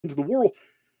into the world,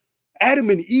 Adam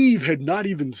and Eve had not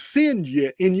even sinned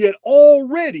yet, and yet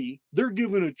already they're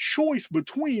given a choice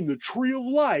between the tree of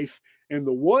life and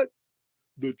the what?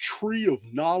 The tree of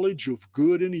knowledge of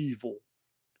good and evil.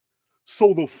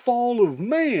 So the fall of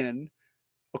man,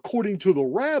 according to the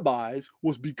rabbis,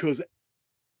 was because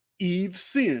Eve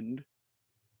sinned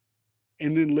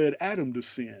and then led Adam to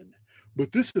sin.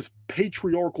 But this is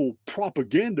patriarchal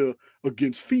propaganda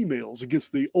against females,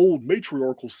 against the old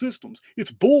matriarchal systems.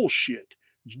 It's bullshit.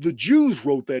 The Jews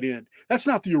wrote that in. That's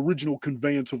not the original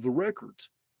conveyance of the records.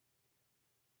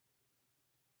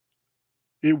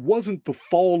 It wasn't the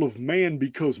fall of man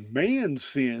because man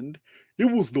sinned.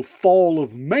 It was the fall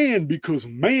of man because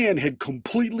man had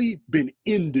completely been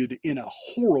ended in a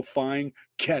horrifying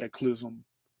cataclysm.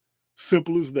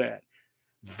 Simple as that.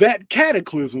 That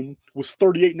cataclysm was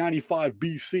 3895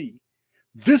 BC.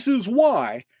 This is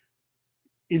why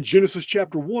in Genesis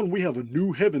chapter 1 we have a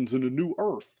new heavens and a new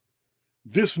earth.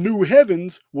 This new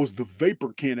heavens was the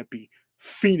vapor canopy.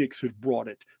 Phoenix had brought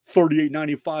it.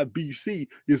 3895 BC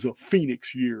is a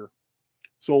Phoenix year.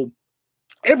 So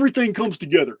everything comes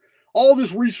together. All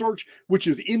this research, which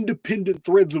is independent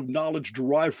threads of knowledge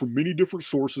derived from many different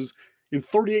sources, in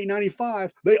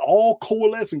 3895, they all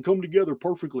coalesce and come together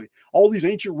perfectly. All these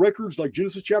ancient records like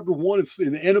Genesis chapter 1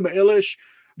 and the Enema Elish,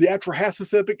 the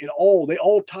Archaix epic, they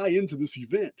all tie into this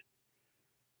event.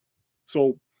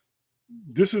 So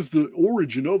this is the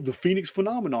origin of the Phoenix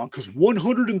phenomenon, because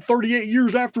 138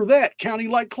 years after that, counting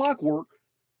like clockwork,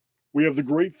 we have the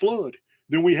Great Flood.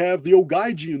 Then we have the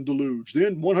Ogygian deluge.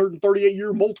 Then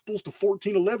 138-year multiples to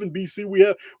 1411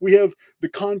 BC, we have the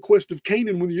conquest of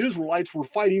Canaan when the Israelites were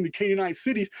fighting the Canaanite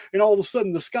cities, and all of a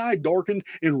sudden the sky darkened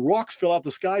and rocks fell out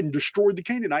the sky and destroyed the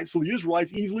Canaanites. So the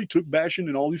Israelites easily took Bashan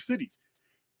and all these cities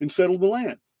and settled the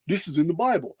land. This is in the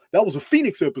Bible. That was a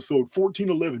Phoenix episode,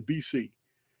 1411 BC.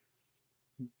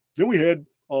 Then we had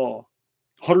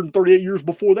 138 years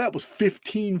before that was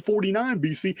 1549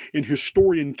 BC, and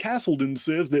historian Castleton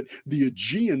says that the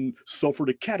Aegean suffered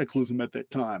a cataclysm at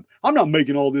that time. I'm not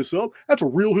making all this up. That's a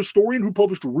real historian who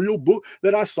published a real book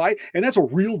that I cite, and that's a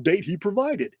real date he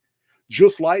provided.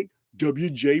 Just like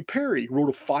W.J. Perry wrote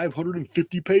a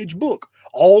 550-page book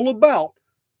all about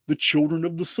the children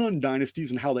of the Sun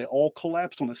dynasties and how they all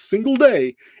collapsed on a single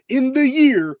day in the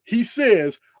year, he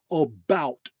says,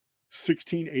 about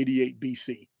 1688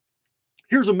 BC.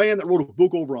 Here's a man that wrote a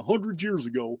book over 100 years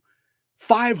ago,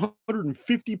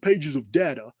 550 pages of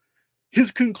data.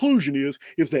 His conclusion is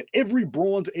that every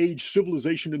Bronze Age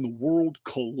civilization in the world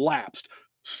collapsed,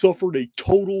 suffered a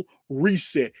total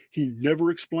reset. He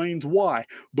never explains why,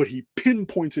 but he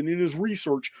pinpoints it in his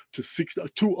research to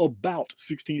about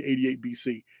 1688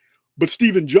 BC. But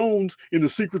Stephen Jones, in The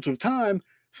Secrets of Time,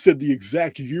 said the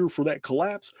exact year for that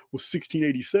collapse was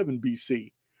 1687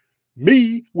 BC.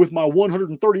 Me, with my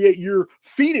 138-year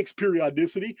Phoenix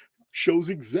periodicity, shows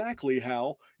exactly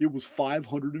how it was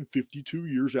 552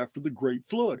 years after the Great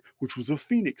Flood, which was a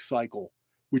Phoenix cycle,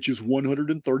 which is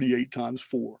 138 times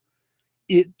 4.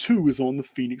 It too is on the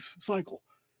Phoenix cycle.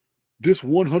 This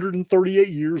 138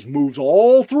 years moves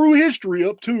all through history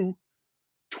up to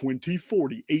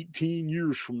 2040, 18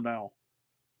 years from now.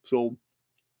 So,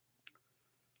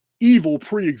 evil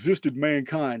pre-existed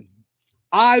mankind.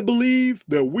 I believe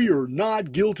that we are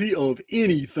not guilty of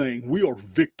anything. We are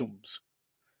victims.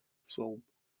 So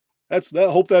that's that.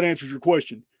 I hope that answers your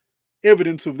question.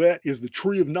 Evidence of that is the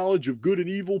tree of knowledge of good and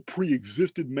evil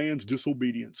pre-existed man's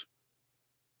disobedience.